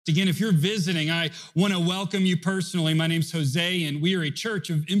Again, if you're visiting, I want to welcome you personally. My name's Jose, and we are a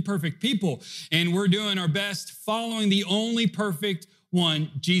church of imperfect people, and we're doing our best following the only perfect one,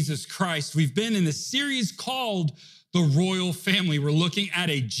 Jesus Christ. We've been in this series called The Royal Family. We're looking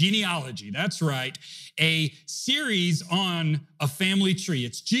at a genealogy. That's right, a series on a family tree.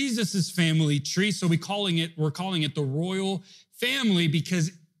 It's Jesus's family tree, so we're calling it the Royal Family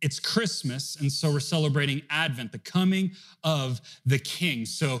because it's Christmas, and so we're celebrating Advent, the coming of the King.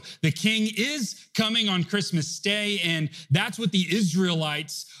 So the King is coming on Christmas Day, and that's what the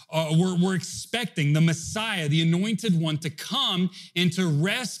Israelites were expecting, the Messiah, the anointed one, to come and to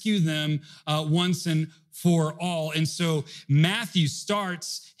rescue them once and for all. And so Matthew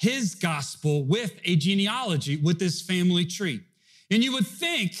starts his gospel with a genealogy, with this family tree. And you would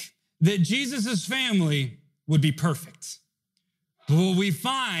think that Jesus's family would be perfect. What we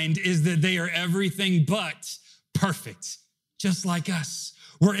find is that they are everything but perfect, just like us.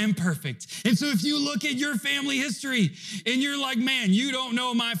 We're imperfect. And so if you look at your family history and you're like, man, you don't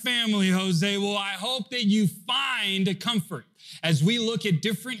know my family, Jose, well, I hope that you find a comfort as we look at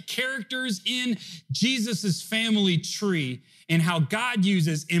different characters in Jesus's family tree and how God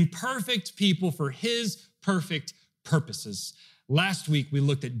uses imperfect people for his perfect purposes. Last week, we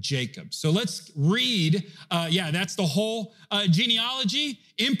looked at Jacob. So let's read, that's the whole genealogy,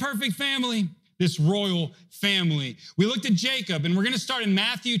 imperfect family, this royal family. We looked at Jacob, and we're going to start in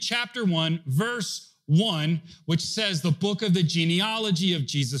Matthew chapter 1, verse 1, which says the book of the genealogy of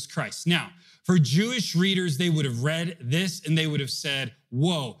Jesus Christ. Now, for Jewish readers, they would have read this, and they would have said,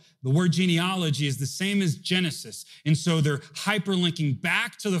 whoa, the word genealogy is the same as Genesis. And so they're hyperlinking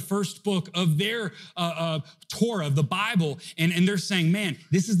back to the first book of their Torah, of the Bible. And they're saying, man,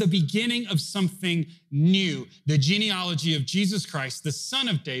 this is the beginning of something new. The genealogy of Jesus Christ, the son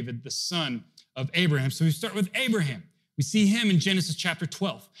of David, the son of Abraham. So we start with Abraham. We see him in Genesis chapter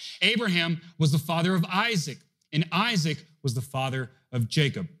 12. Abraham was the father of Isaac, and Isaac was the father of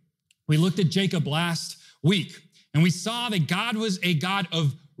Jacob. We looked at Jacob last week, and we saw that God was a God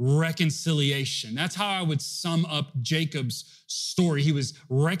of reconciliation. That's how I would sum up Jacob's story. He was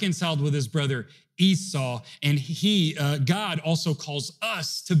reconciled with his brother Esau, and God also calls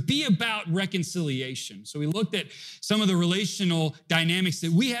us to be about reconciliation. So we looked at some of the relational dynamics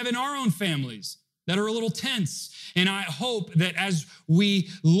that we have in our own families that are a little tense. And I hope that as we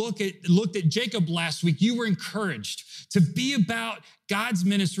looked at Jacob last week, you were encouraged to be about God's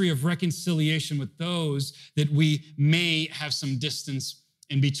ministry of reconciliation with those that we may have some distance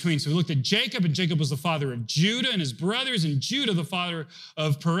in between. So we looked at Jacob, and Jacob was the father of Judah and his brothers, and Judah the father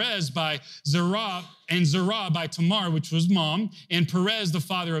of Perez by Zerah, and Zerah by Tamar, which was mom, and Perez the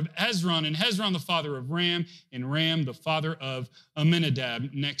father of Hezron, and Hezron the father of Ram, and Ram the father of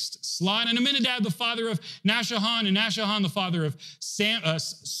Amminadab. Next slide. And Amminadab the father of Nashahon, and Nashahon the father of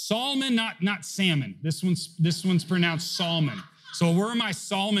Salmon, not salmon. This one's pronounced Salmon. So where are my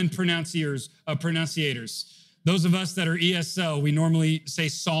Salmon pronunciators? Those of us that are ESL, we normally say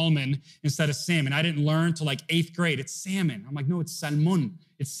salmon instead of salmon. I didn't learn till like 8th grade. It's salmon. I'm like, no, it's salmon.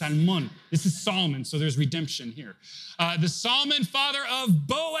 It's salmon. This is Solomon, so there's redemption here. The Solomon, father of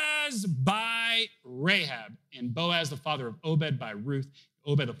Boaz by Rahab, and Boaz, the father of Obed by Ruth,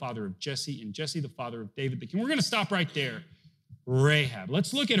 Obed, the father of Jesse, and Jesse, the father of David the king. We're going to stop right there. Rahab.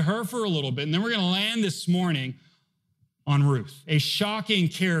 Let's look at her for a little bit, and then we're going to land this morning on Ruth, a shocking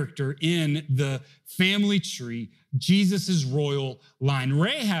character in the family tree, Jesus's royal line.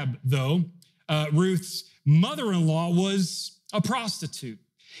 Rahab, though, Ruth's mother-in-law, was a prostitute.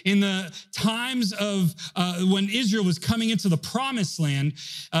 In the times of when Israel was coming into the promised land,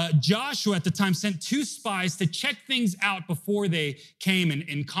 Joshua at the time sent 2 spies to check things out before they came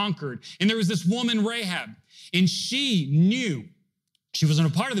and conquered. And there was this woman, Rahab, and she knew, she wasn't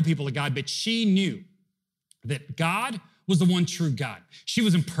a part of the people of God, but she knew that God was the one true God. She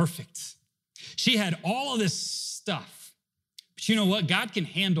was imperfect. She had all of this stuff. But you know what? God can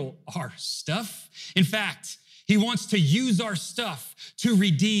handle our stuff. In fact, he wants to use our stuff to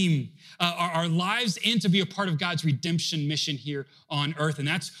redeem our lives and to be a part of God's redemption mission here on earth. And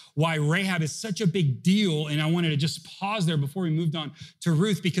that's why Rahab is such a big deal. And I wanted to just pause there before we moved on to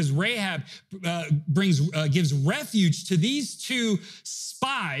Ruth, because Rahab gives refuge to these 2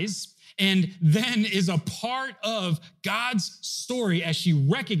 spies, and then is a part of God's story as she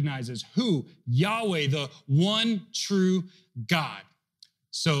recognizes who? Yahweh, the one true God.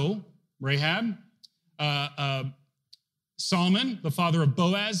 So Rahab, Solomon, the father of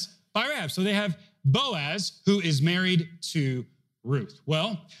Boaz by Rahab. So they have Boaz, who is married to Ruth.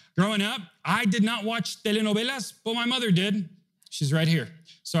 Well, growing up, I did not watch telenovelas, but my mother did. She's right here.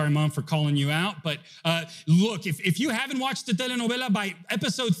 Sorry, Mom, for calling you out. But look, if you haven't watched the telenovela by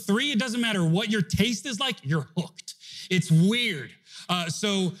episode 3, it doesn't matter what your taste is like, you're hooked. It's weird.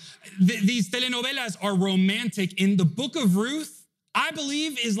 These telenovelas are romantic. In the book of Ruth, I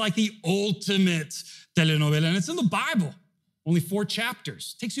believe, is like the ultimate telenovela, and it's in the Bible. Only 4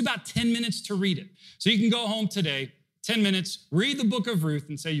 chapters. Takes you about 10 minutes to read it. So you can go home today, 10 minutes, read the book of Ruth,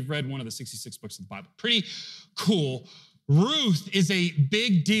 and say you've read one of the 66 books of the Bible. Pretty cool. Ruth is a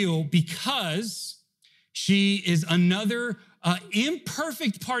big deal because she is another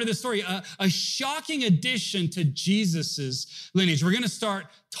imperfect part of the story, a shocking addition to Jesus's lineage. We're going to start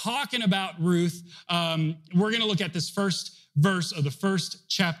talking about Ruth. We're going to look at this first verse of the first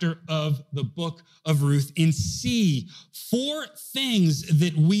chapter of the book of Ruth and see 4 things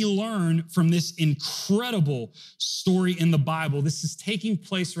that we learn from this incredible story in the Bible. This is taking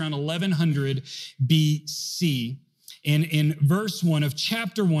place around 1100 BC. And in verse 1 of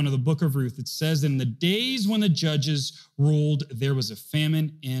chapter 1 of the book of Ruth, it says, in the days when the judges ruled, there was a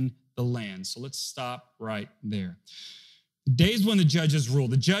famine in the land. So let's stop right there. Days when the judges ruled.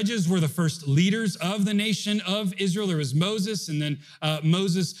 The judges were the first leaders of the nation of Israel. There was Moses, and then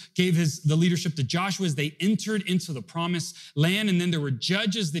Moses gave the leadership to Joshua as they entered into the promised land. And then there were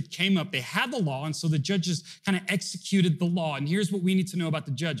judges that came up. They had the law, and so the judges kind of executed the law. And here's what we need to know about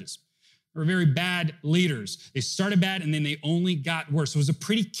the judges. They were very bad leaders. They started bad, and then they only got worse. So it was a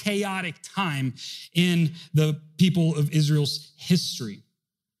pretty chaotic time in the people of Israel's history.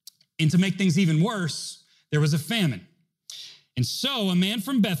 And to make things even worse, there was a famine. And so a man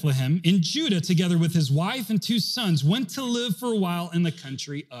from Bethlehem in Judah, together with his wife and 2 sons, went to live for a while in the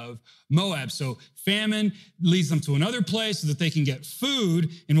country of Moab. So famine leads them to another place so that they can get food.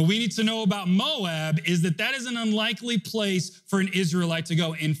 And what we need to know about Moab is that is an unlikely place for an Israelite to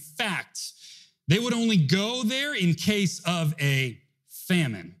go. In fact, they would only go there in case of a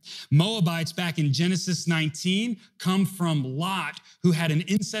famine. Moabites back in Genesis 19 come from Lot, who had an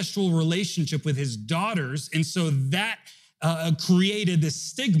incestual relationship with his daughters. And so that created this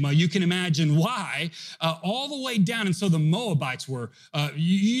stigma. You can imagine why, all the way down. And so the Moabites were,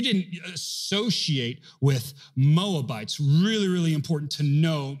 you didn't associate with Moabites. Really, really important to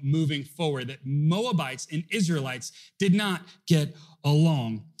know moving forward that Moabites and Israelites did not get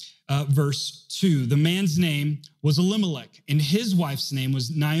along. Verse 2, the man's name was Elimelech, and his wife's name was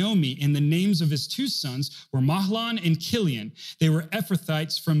Naomi, and the names of his 2 sons were Mahlon and Chilion. They were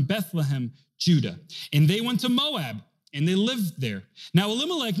Ephrathites from Bethlehem, Judah. And they went to Moab, and they lived there. Now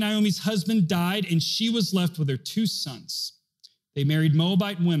Elimelech, Naomi's husband, died, and she was left with her 2 sons. They married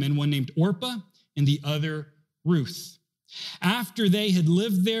Moabite women, one named Orpah and the other Ruth. After they had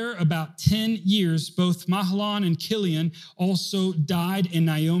lived there about 10 years, both Mahlon and Chilion also died, and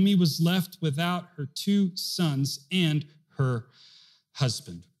Naomi was left without her 2 sons and her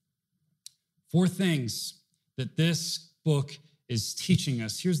husband. 4 things that this book is teaching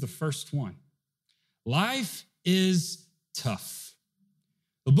us. Here's the first one. Life is tough.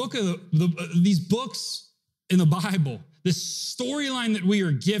 These books in the Bible, this storyline that we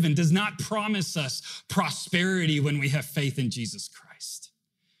are given does not promise us prosperity when we have faith in Jesus Christ.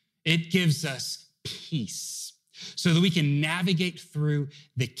 It gives us peace so that we can navigate through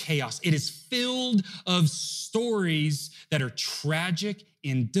the chaos. It is filled of stories that are tragic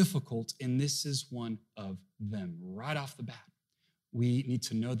and difficult, and this is one of them. Right off the bat, we need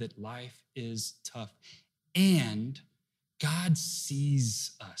to know that life is tough. And God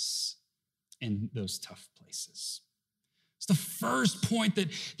sees us in those tough places. It's the first point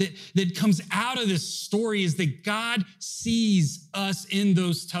that comes out of this story is that God sees us in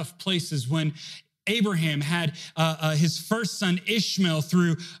those tough places. When Abraham had his first son Ishmael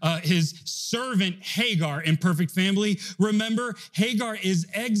through his servant Hagar in Perfect Family. Remember, Hagar is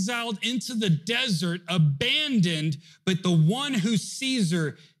exiled into the desert, abandoned, but the one who sees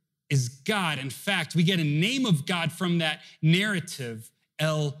her is God. In fact, we get a name of God from that narrative,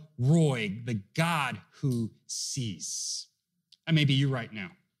 El Roi, the God who sees. That may be you right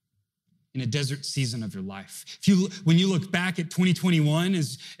now in a desert season of your life. When you look back at 2021,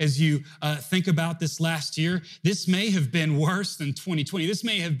 as you think about this last year, this may have been worse than 2020. This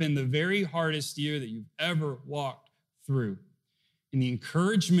may have been the very hardest year that you've ever walked through. And the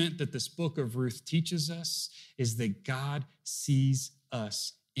encouragement that this book of Ruth teaches us is that God sees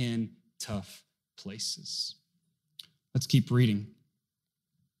us in tough places. Let's keep reading.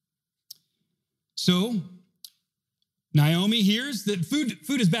 So Naomi hears that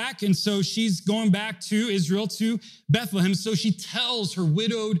food is back, and so she's going back to Israel, to Bethlehem. So she tells her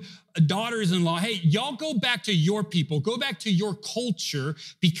widowed daughters-in-law, hey, y'all go back to your people, go back to your culture,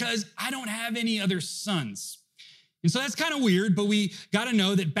 because I don't have any other sons. And so that's kind of weird, but we got to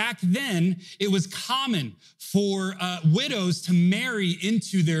know that back then it was common for widows to marry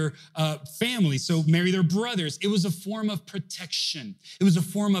into their family, so marry their brothers. It was a form of protection. It was a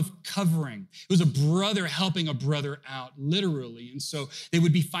form of covering. It was a brother helping a brother out, literally. And so they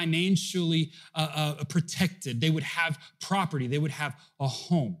would be financially protected. They would have property. They would have a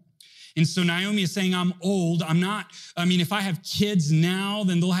home. And so Naomi is saying, I'm old. If I have kids now,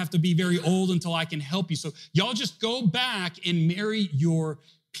 then they'll have to be very old until I can help you. So y'all just go back and marry your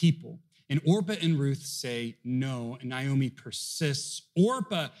people. And Orpah and Ruth say no, and Naomi persists.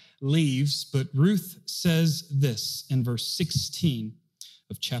 Orpah leaves, but Ruth says this in verse 16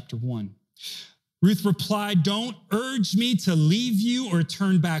 of chapter 1. Ruth replied, don't urge me to leave you or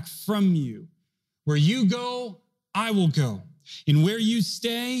turn back from you. Where you go, I will go. And where you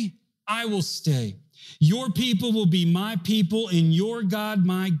stay, I will stay. Your people will be my people, and your God,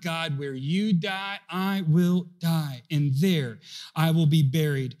 my God. Where you die, I will die, and there I will be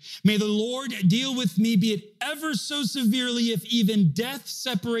buried. May the Lord deal with me, be it ever so severely, if even death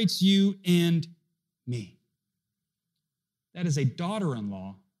separates you and me. That is a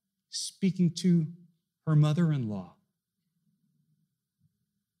daughter-in-law speaking to her mother-in-law.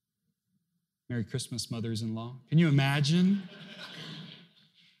 Merry Christmas, mothers-in-law. Can you imagine?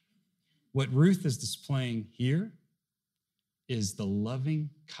 What Ruth is displaying here is the loving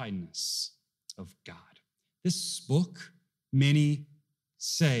kindness of God. This book, many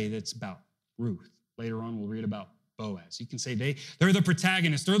say that's about Ruth. Later on, we'll read about Boaz. You can say they're the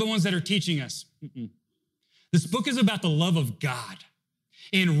protagonists. They're the ones that are teaching us. This book is about the love of God.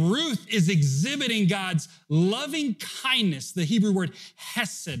 And Ruth is exhibiting God's loving kindness, the Hebrew word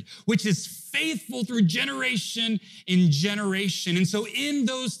hesed, which is faithful through generation in generation. And so in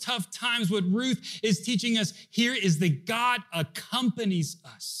those tough times, what Ruth is teaching us here is that God accompanies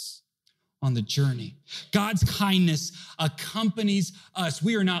us on the journey. God's kindness accompanies us.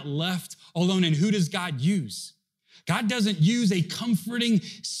 We are not left alone. And who does God use? God doesn't use a comforting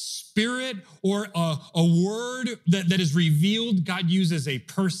spirit or a word that is revealed. God uses a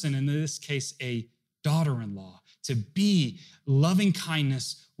person, in this case, a daughter-in-law, to be loving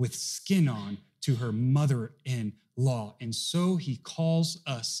kindness with skin on to her mother-in-law. And so he calls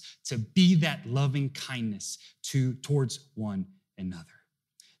us to be that loving kindness towards one another.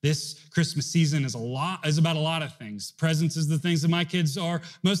 This Christmas season is about a lot of things. Presents is the things that my kids are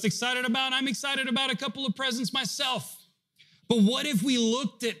most excited about. I'm excited about a couple of presents myself. But what if we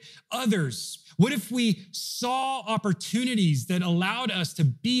looked at others? What if we saw opportunities that allowed us to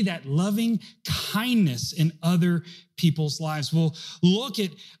be that loving kindness in other people's lives? We'll look at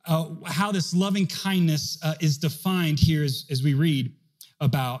how this loving kindness is defined here as we read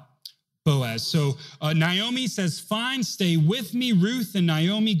about Boaz. So Naomi says, fine, stay with me. Ruth and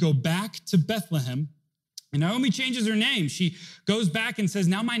Naomi go back to Bethlehem. And Naomi changes her name. She goes back and says,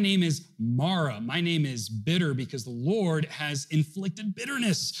 now my name is Mara. My name is bitter because the Lord has inflicted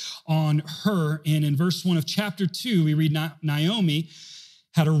bitterness on her. And in verse 1 of chapter 2, we read Naomi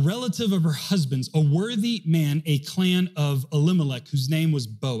had a relative of her husband's, a worthy man, a clan of Elimelech, whose name was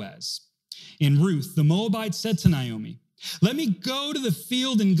Boaz. And Ruth, the Moabite, said to Naomi, let me go to the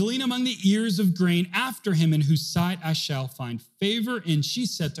field and glean among the ears of grain after him, in whose sight I shall find favor. And she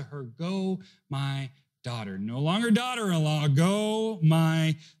said to her, go, my daughter. No longer daughter-in-law, go,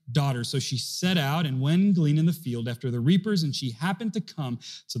 my daughter. So she set out and went and gleaned in the field after the reapers, and she happened to come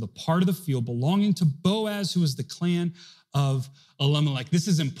to the part of the field belonging to Boaz, who was the clan of Elimelech. This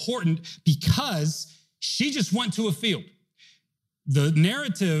is important because she just went to a field. The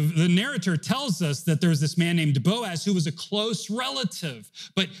narrator tells us that there's this man named Boaz who was a close relative,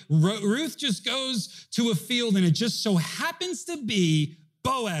 but Ruth just goes to a field, and it just so happens to be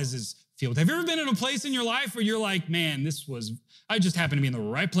Boaz's field. Have you ever been in a place in your life where you're like, man, I just happened to be in the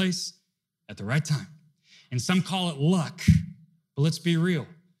right place at the right time? And some call it luck, but let's be real.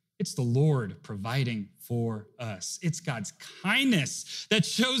 It's the Lord providing for us. It's God's kindness that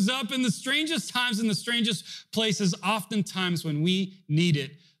shows up in the strangest times, in the strangest places, oftentimes when we need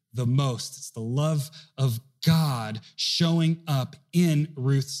it the most. It's the love of God showing up in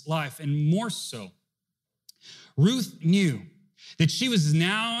Ruth's life. And more so, Ruth knew that she was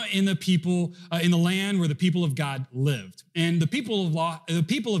now in the land where the people of God lived. And the people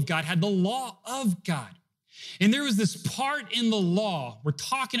of God had the law of God. And there was this part in the law, we're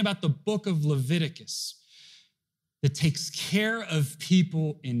talking about the book of Leviticus, that takes care of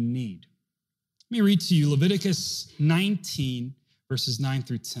people in need. Let me read to you Leviticus 19, verses 9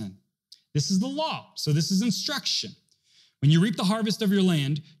 through 10. This is the law, so this is instruction. When you reap the harvest of your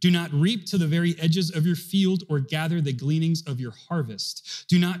land, do not reap to the very edges of your field or gather the gleanings of your harvest.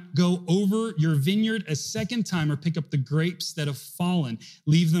 Do not go over your vineyard a second time or pick up the grapes that have fallen.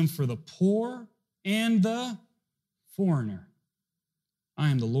 Leave them for the poor and the foreigner. I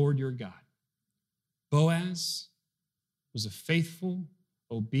am the Lord your God. Boaz was a faithful,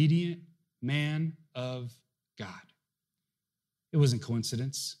 obedient man of God. It wasn't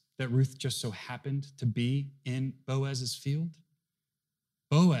coincidence that Ruth just so happened to be in Boaz's field.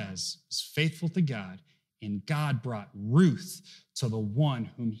 Boaz was faithful to God, and God brought Ruth to the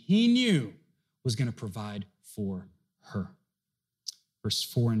one whom he knew was going to provide for her. Verse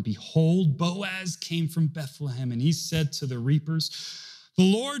 4, and behold, Boaz came from Bethlehem, and he said to the reapers, the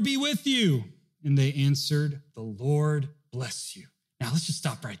Lord be with you. And they answered, the Lord bless you. Now let's just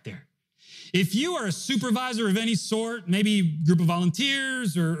stop right there. If you are a supervisor of any sort, maybe a group of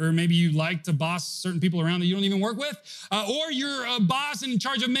volunteers, or maybe you like to boss certain people around that you don't even work with, or you're a boss in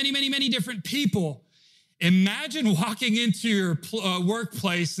charge of many, many, many different people, imagine walking into your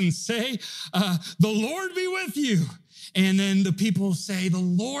workplace and say, the Lord be with you. And then the people say, the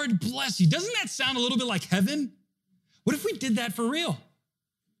Lord bless you. Doesn't that sound a little bit like heaven? What if we did that for real?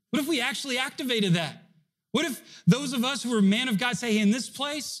 What if we actually activated that? What if those of us who are man of God say, hey, in this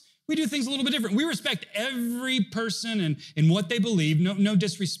place, we do things a little bit different. We respect every person and what they believe, no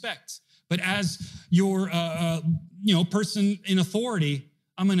disrespect. But as your person in authority,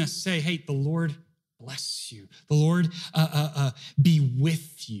 I'm going to say, hey, the Lord bless you. The Lord be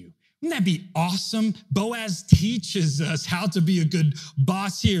with you. Wouldn't that be awesome? Boaz teaches us how to be a good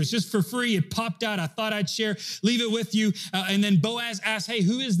boss here. It's just for free. It popped out. I thought I'd share, leave it with you. And then Boaz asks, hey,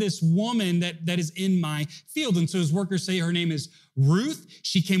 who is this woman that is in my field? And so his workers say her name is Ruth.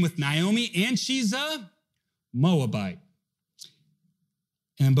 She came with Naomi, and she's a Moabite.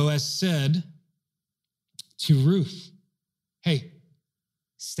 And Boaz said to Ruth, hey,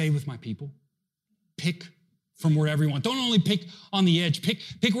 stay with my people. Pick from wherever you want. Don't only pick on the edge.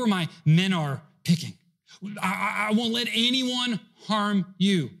 Pick where my men are picking. I won't let anyone harm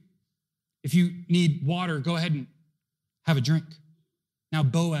you. If you need water, go ahead and have a drink. Now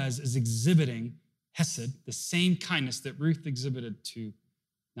Boaz is exhibiting Hesed, the same kindness that Ruth exhibited to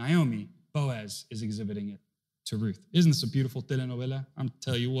Naomi. Boaz is exhibiting it to Ruth. Isn't this a beautiful telenovela? I'm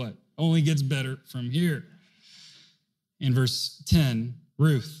tell you what, only gets better from here. In verse 10,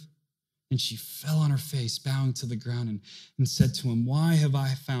 Ruth, and she fell on her face, bowing to the ground, and said to him, why have I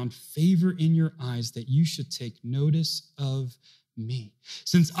found favor in your eyes that you should take notice of me?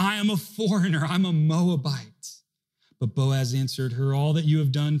 Since I am a foreigner, I'm a Moabite. But Boaz answered her, all that you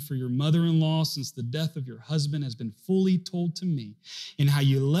have done for your mother-in-law since the death of your husband has been fully told to me, and how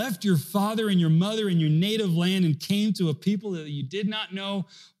you left your father and your mother in your native land and came to a people that you did not know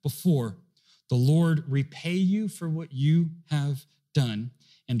before. The Lord repay you for what you have done,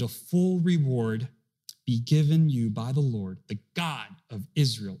 and a full reward be given you by the Lord, the God of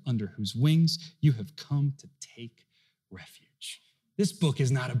Israel, under whose wings you have come to take refuge. This book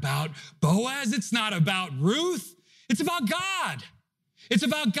is not about Boaz. It's not about Ruth. It's about God. It's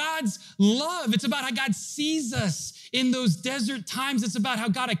about God's love. It's about how God sees us in those desert times. It's about how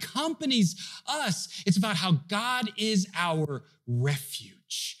God accompanies us. It's about how God is our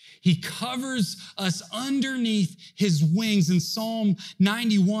refuge. He covers us underneath his wings. In Psalm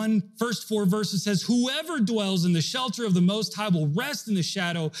 91, first 4 verses says, whoever dwells in the shelter of the Most High will rest in the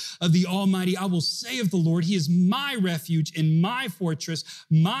shadow of the Almighty. I will say of the Lord, he is my refuge and my fortress,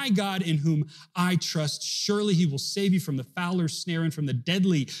 my God in whom I trust. Surely he will save you from the fowler's snare and from the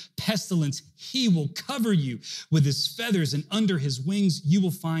deadly pestilence. He will cover you with his feathers, and under his wings you will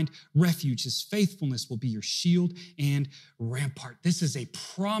find refuge. His faithfulness will be your shield and rampart. This is a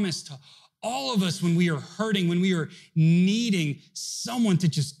promise to all of us when we are hurting, when we are needing someone to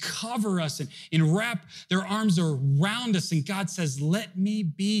just cover us and wrap their arms around us. And God says, let me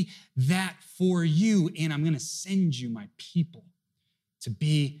be that for you, and I'm going to send you my people to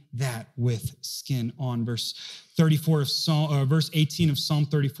be that with skin on. Verse 18 of Psalm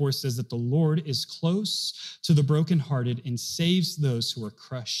 34 says that the Lord is close to the brokenhearted and saves those who are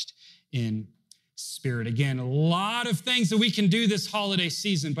crushed in spirit. Again, a lot of things that we can do this holiday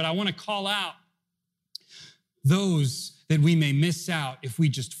season, but I want to call out those that we may miss out if we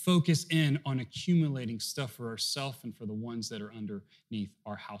just focus in on accumulating stuff for ourselves and for the ones that are underneath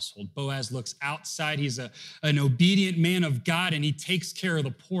our household. Boaz looks outside. He's an obedient man of God, and he takes care of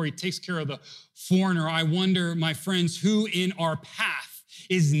the poor. He takes care of the foreigner. I wonder, my friends, who in our path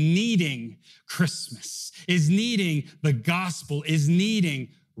is needing Christmas, is needing the gospel, is needing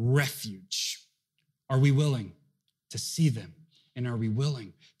refuge. Are we willing to see them? And are we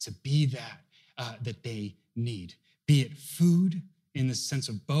willing to be that they need? be it food, in the sense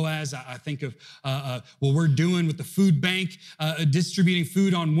of Boaz. I think of what we're doing with the food bank, distributing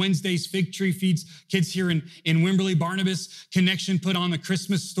food on Wednesdays. Fig Tree feeds kids here in Wimberley. Barnabas Connection put on the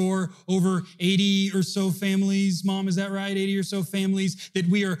Christmas store. Over 80 or so families. Mom, is that right? 80 or so families that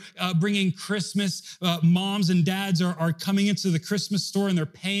we are bringing Christmas. Moms and dads are coming into the Christmas store and they're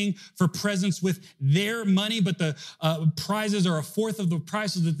paying for presents with their money, but the prizes are a fourth of the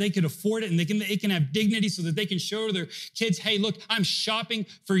price so that they can afford it and they can have dignity so that they can show to their kids, hey, look, I'm shopping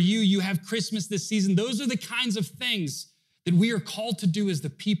for you. You have Christmas this season. Those are the kinds of things that we are called to do as the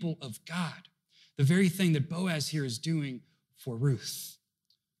people of God. The very thing that Boaz here is doing for Ruth.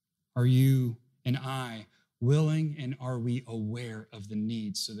 Are you and I willing, and are we aware of the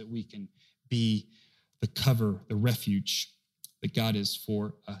needs so that we can be the cover, the refuge that God is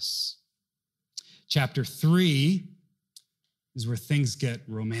for us? Chapter 3 is where things get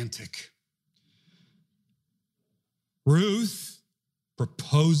romantic. Ruth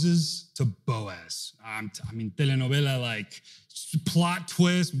proposes to Boaz. I mean, telenovela, like plot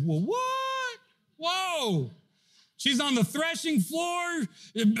twist. What? Whoa. She's on the threshing floor.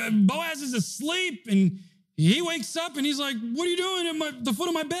 Boaz is asleep and he wakes up and he's like, what are you doing at the foot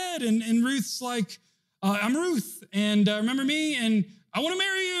of my bed? And Ruth's like, I'm Ruth and remember me and I want to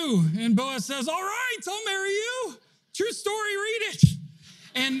marry you. And Boaz says, all right, I'll marry you. True story, read it.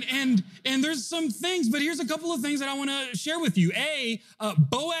 And there's some things, but here's a couple of things that I want to share with you.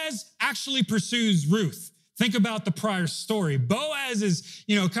 Boaz actually pursues Ruth. Think about the prior story. Boaz is,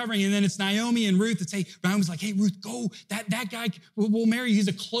 covering, and then it's Naomi and Ruth that say, Naomi's like, hey, Ruth, go. That guy will marry you. He's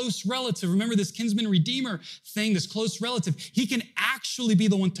a close relative. Remember this kinsman redeemer thing, this close relative. He can actually be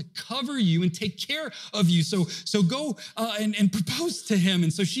the one to cover you and take care of you. So go and propose to him.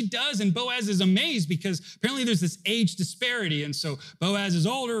 And so she does, and Boaz is amazed because apparently there's this age disparity. And so Boaz is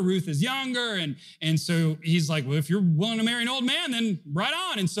older, Ruth is younger. And so he's like, well, if you're willing to marry an old man, then right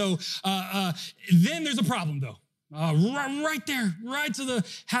on. And so then there's a problem. Though, right there, right to the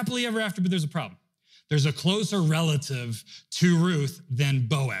happily ever after, but there's a problem. There's a closer relative to Ruth than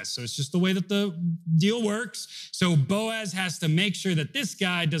Boaz. So it's just the way that the deal works. So Boaz has to make sure that this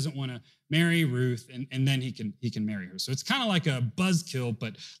guy doesn't want to marry Ruth, and then he can marry her. So it's kind of like a buzzkill,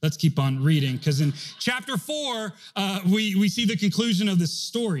 but let's keep on reading, because in chapter 4, we see the conclusion of this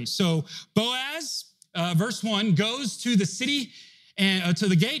story. So Boaz, verse 1, goes to the city and to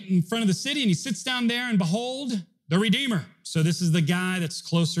the gate in front of the city, and he sits down there, and behold, the Redeemer. So this is the guy that's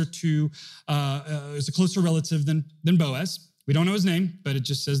closer to, is a closer relative than Boaz. We don't know his name, but it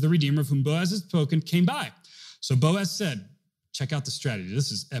just says the Redeemer of whom Boaz has spoken came by. So Boaz said, check out the strategy.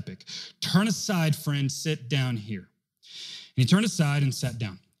 This is epic. Turn aside, friend, sit down here. And he turned aside and sat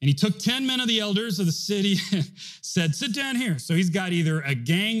down. And he took 10 men of the elders of the city and said, sit down here. So he's got either a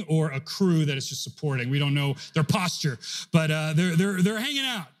gang or a crew that is just supporting. We don't know their posture, but they're hanging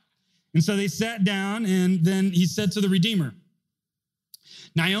out. And so they sat down, and then he said to the Redeemer,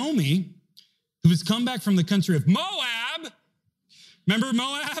 Naomi, who has come back from the country of Moab, remember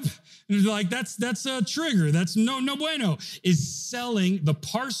Moab? And like, that's a trigger. That's no bueno, is selling the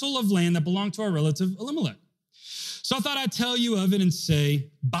parcel of land that belonged to our relative Elimelech. So I thought I'd tell you of it and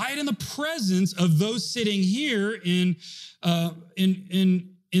say, buy it in the presence of those sitting here in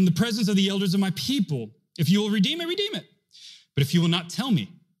the presence of the elders of my people. If you will redeem it, redeem it. But if you will not tell me,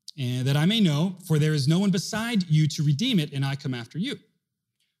 and that I may know, for there is no one beside you to redeem it, and I come after you.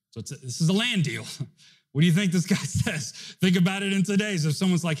 So this is a land deal. What do you think this guy says? Think about it in today's. If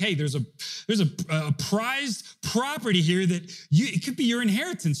someone's like, hey, there's a prized property here that it could be your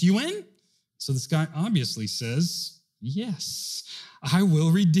inheritance. You in? So this guy obviously says, yes, I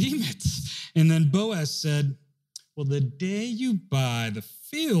will redeem it. And then Boaz said, well, the day you buy the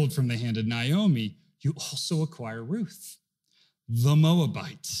field from the hand of Naomi, you also acquire Ruth, the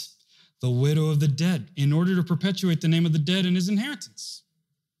Moabite, the widow of the dead, in order to perpetuate the name of the dead in his inheritance.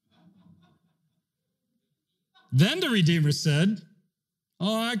 Then the Redeemer said,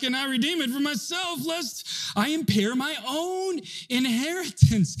 oh, I cannot redeem it for myself, lest I impair my own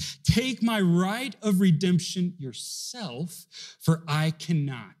inheritance. Take my right of redemption yourself, for I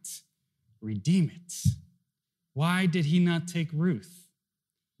cannot redeem it. Why did he not take Ruth?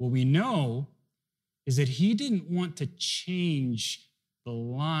 What we know is that he didn't want to change the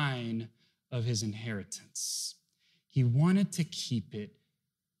line of his inheritance. He wanted to keep it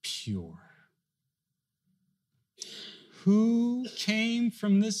pure. Who came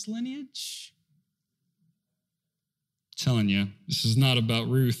from this lineage? I'm telling you, this is not about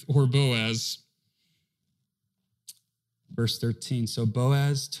Ruth or Boaz. Verse 13, so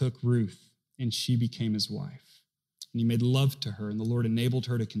Boaz took Ruth, and she became his wife. And he made love to her, and the Lord enabled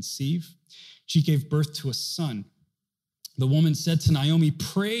her to conceive. She gave birth to a son, The woman said to Naomi,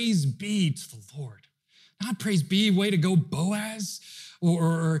 praise be to the Lord. Not praise be, way to go, Boaz.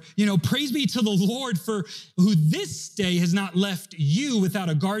 Or praise be to the Lord for who this day has not left you without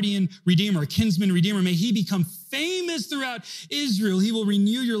a guardian redeemer, a kinsman redeemer. May he become famous throughout Israel. He will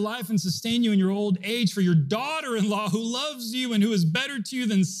renew your life and sustain you in your old age. For your daughter-in-law who loves you and who is better to you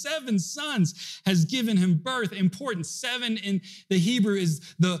than 7 sons has given him birth. Important, 7 in the Hebrew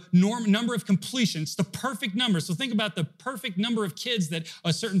is the number of completion. It's the perfect number. So think about the perfect number of kids that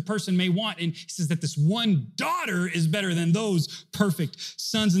a certain person may want. And he says that this one daughter is better than those perfect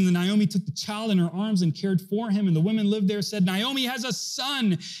sons. And then Naomi took the child in her arms and cared for him. And the women lived there said, Naomi has a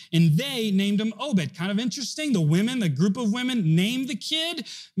son. And they named him Obed. Kind of interesting. The group of women named the kid.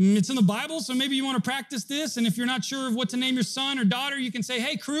 It's in the Bible, so maybe you want to practice this. And if you're not sure of what to name your son or daughter, you can say,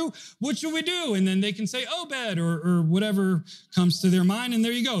 hey, crew, what should we do? And then they can say Obed or whatever comes to their mind. And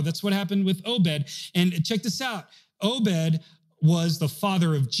there you go. That's what happened with Obed. And check this out. Obed was the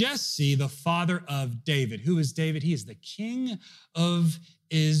father of Jesse, the father of David. Who is David? He is the king of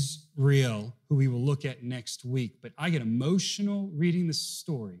Israel, who we will look at next week. But I get emotional reading this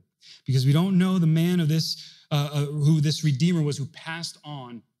story because we don't know the man of this, who this redeemer was who passed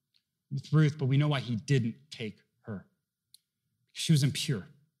on with Ruth, but we know why he didn't take her. She was impure.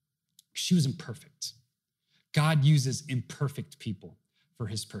 She was imperfect. God uses imperfect people for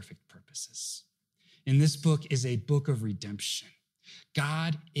his perfect purposes. And this book is a book of redemption.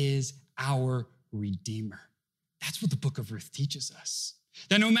 God is our redeemer. That's what the book of Ruth teaches us.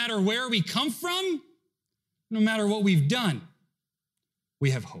 That no matter where we come from, no matter what we've done,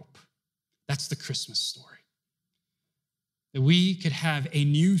 we have hope. That's the Christmas story. That we could have a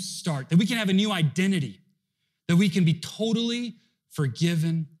new start, that we can have a new identity, that we can be totally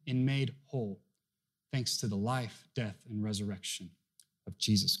forgiven and made whole, thanks to the life, death, and resurrection of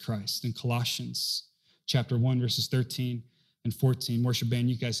Jesus Christ. In Colossians chapter 1, verses 13 and 14, worship band,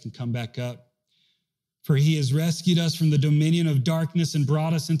 you guys can come back up. For he has rescued us from the dominion of darkness and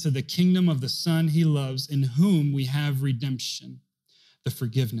brought us into the kingdom of the Son he loves, in whom we have redemption, the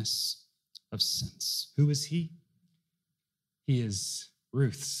forgiveness of sins. Who is he? He is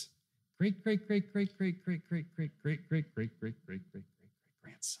Ruth's great grandson.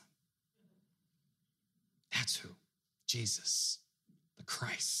 That's who. Jesus, the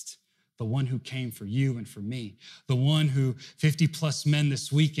Christ, the one who came for you and for me, the one who 50 plus men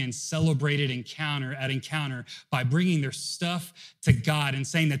this weekend celebrated Encounter by bringing their stuff to God and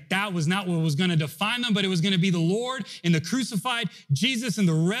saying that was not what was going to define them, but it was going to be the Lord and the crucified Jesus and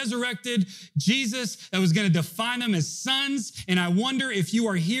the resurrected Jesus that was going to define them as sons. And I wonder if you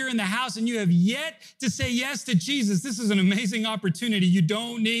are here in the house and you have yet to say yes to Jesus. This is an amazing opportunity. You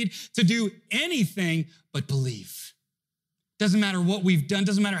don't need to do anything but believe. Doesn't matter what we've done,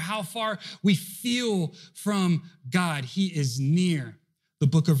 doesn't matter how far we feel from God, he is near. The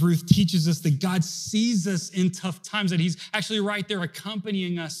book of Ruth teaches us that God sees us in tough times, that he's actually right there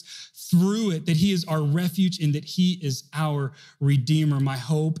accompanying us through it, that he is our refuge and that he is our redeemer. My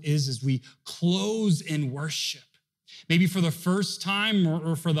hope is as we close in worship, maybe for the first time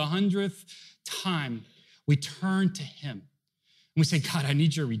or for the 100th time, we turn to him and we say, God, I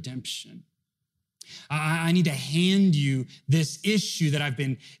need your redemption. I need to hand you this issue that I've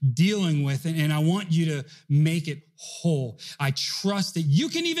been dealing with, and I want you to make it whole. I trust that you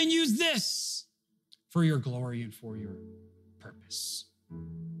can even use this for your glory and for your purpose.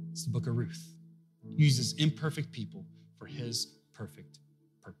 It's the book of Ruth. He uses imperfect people for his perfect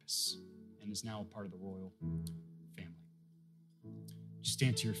purpose and is now a part of the royal family. Just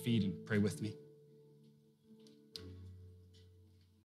stand to your feet and pray with me.